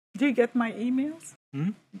Do you get my emails?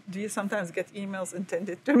 Hmm? Do you sometimes get emails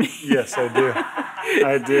intended to me? Yes, I do.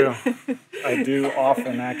 I do. I do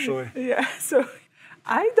often, actually. Yeah, so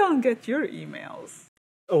I don't get your emails.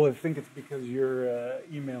 Oh, I think it's because your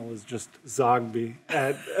email is just Zoghbi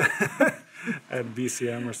at at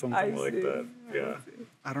BCM or something like that. Yeah,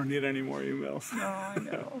 I don't need any more emails. No, I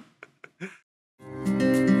know.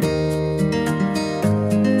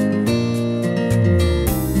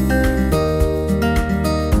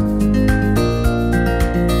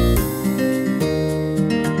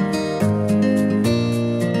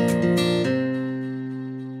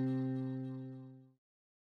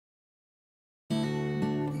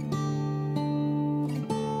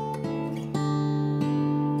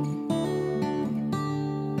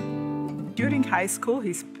 During high school,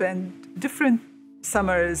 he spent different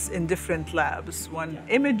summers in different labs, one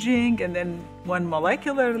imaging and then one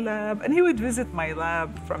molecular lab. And he would visit my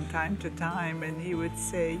lab from time to time and he would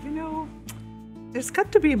say, you know, there's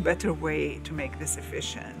got to be a better way to make this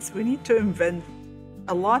efficient. We need to invent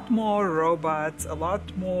a lot more robots, a lot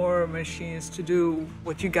more machines to do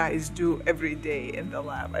what you guys do every day in the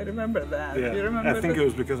lab. I remember that. Yeah, you remember I think it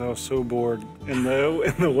was because I was so bored in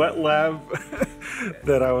the wet lab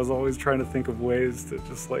that I was always trying to think of ways to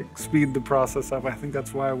just like speed the process up. I think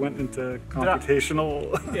that's why I went into computational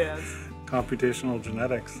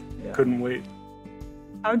genetics. Yeah. Couldn't wait.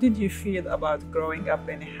 How did you feel about growing up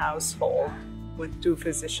in a household with two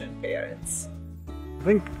physician parents? I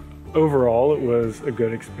think overall it was a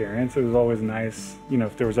good experience. It was always nice, you know,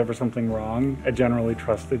 if there was ever something wrong, I generally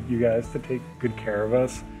trusted you guys to take good care of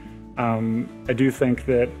us. I do think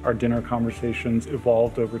that our dinner conversations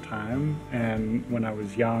evolved over time, and when I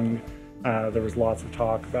was young, there was lots of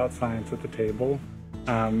talk about science at the table,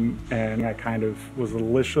 and I kind of was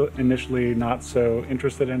initially not so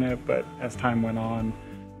interested in it, but as time went on,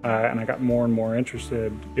 and I got more and more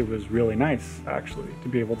interested, it was really nice, actually, to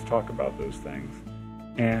be able to talk about those things.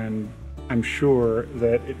 And I'm sure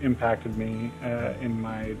that it impacted me in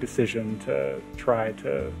my decision to try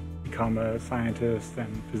to become a scientist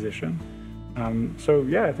and physician. So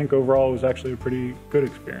yeah, I think overall it was actually a pretty good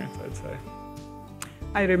experience, I'd say.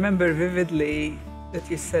 I remember vividly that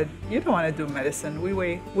you said, you don't want to do medicine,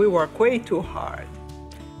 we work way too hard.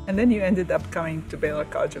 And then you ended up coming to Baylor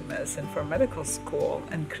College of Medicine for medical school,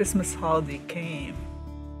 and Christmas holiday came,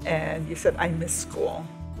 and you said, I miss school.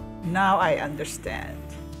 Now I understand.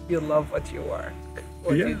 You love what you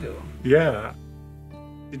you do. Yeah.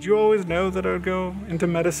 Did you always know that I would go into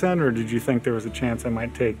medicine, or did you think there was a chance I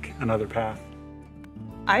might take another path?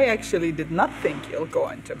 I actually did not think you'll go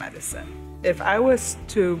into medicine. If I was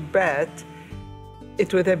to bet,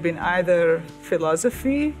 it would have been either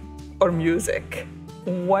philosophy or music.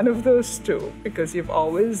 One of those two, because you've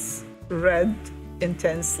always read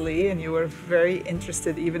intensely and you were very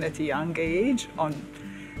interested even at a young age on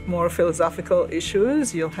more philosophical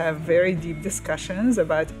issues. You'll have very deep discussions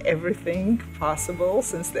about everything possible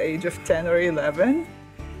since the age of 10 or 11.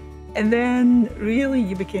 And then really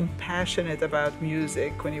you became passionate about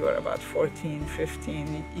music when you were about 14,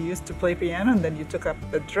 15. You used to play piano and then you took up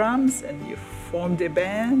the drums and you formed a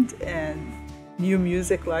band and knew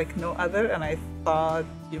music like no other. And I thought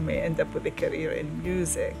you may end up with a career in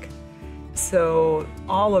music. So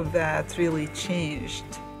all of that really changed,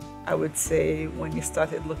 I would say, when you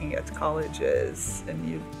started looking at colleges and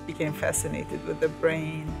you became fascinated with the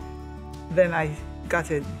brain. Then I got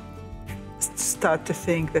to start to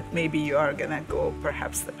think that maybe you are going to go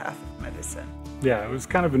perhaps the path of medicine. Yeah, it was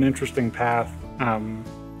kind of an interesting path.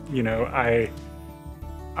 You know,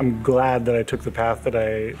 I'm glad that I took the path that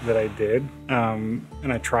I did,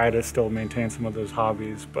 and I try to still maintain some of those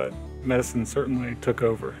hobbies, but medicine certainly took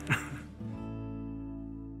over.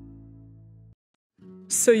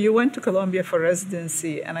 So you went to Columbia for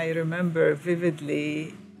residency, and I remember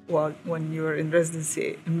vividly, well, when you were in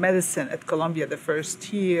residency in medicine at Columbia the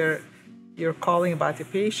first year, you're calling about a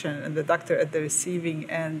patient, and the doctor at the receiving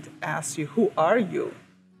end asks you, who are you?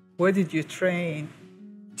 Where did you train?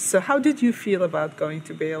 So how did you feel about going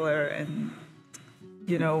to Baylor and,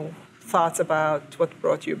 you know, thoughts about what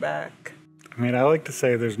brought you back? I mean, I like to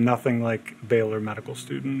say there's nothing like a Baylor medical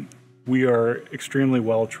student. We are extremely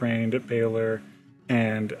well trained at Baylor,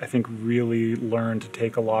 and I think really learn to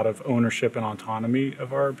take a lot of ownership and autonomy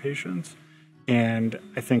of our patients. And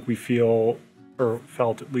I think we feel, or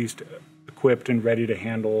felt at least, equipped and ready to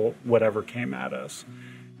handle whatever came at us.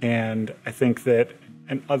 And I think that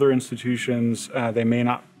in other institutions, they may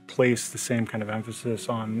not place the same kind of emphasis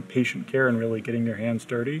on patient care and really getting their hands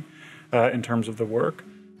dirty in terms of the work.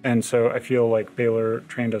 And so I feel like Baylor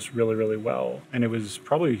trained us really, really well. And it was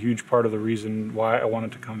probably a huge part of the reason why I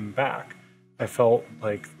wanted to come back. I felt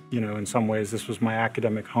like in some ways, this was my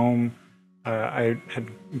academic home. I had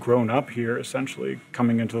grown up here, essentially,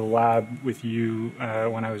 coming into the lab with you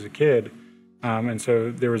when I was a kid. And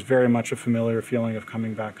so there was very much a familiar feeling of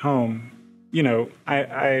coming back home.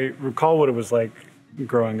 I recall what it was like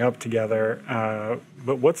growing up together,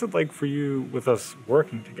 but what's it like for you with us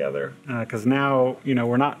working together? Because now,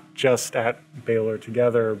 we're not just at Baylor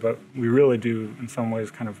together, but we really do, in some ways,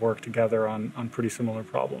 kind of work together on pretty similar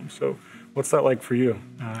problems. So what's that like for you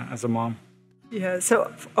as a mom? Yeah,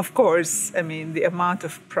 so of course, I mean, the amount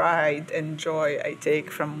of pride and joy I take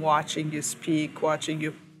from watching you speak, watching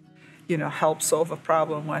you, help solve a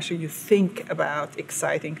problem, watching you think about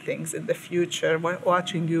exciting things in the future,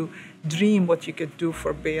 watching you dream what you could do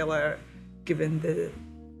for Baylor, given the,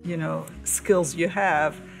 skills you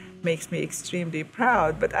have, makes me extremely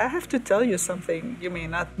proud. But I have to tell you something you may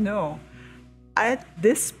not know. At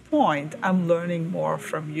this point, I'm learning more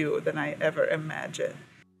from you than I ever imagined.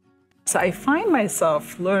 So I find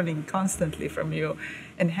myself learning constantly from you,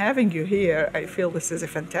 and having you here, I feel this is a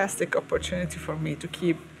fantastic opportunity for me to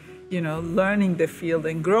keep, learning the field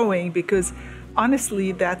and growing, because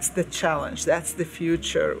honestly, that's the challenge, that's the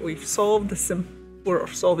future. We're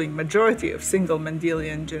solving majority of single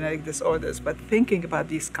Mendelian genetic disorders, but thinking about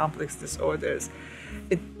these complex disorders,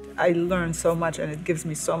 I learn so much, and it gives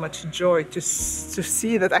me so much joy to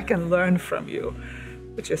see that I can learn from you,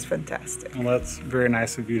 which is fantastic. Well, that's very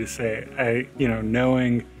nice of you to say.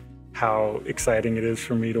 Knowing how exciting it is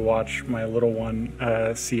for me to watch my little one,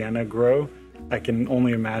 Sienna, grow, I can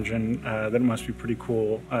only imagine that it must be pretty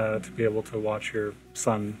cool to be able to watch your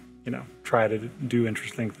son, try to do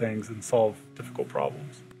interesting things and solve difficult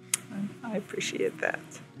problems. I appreciate that.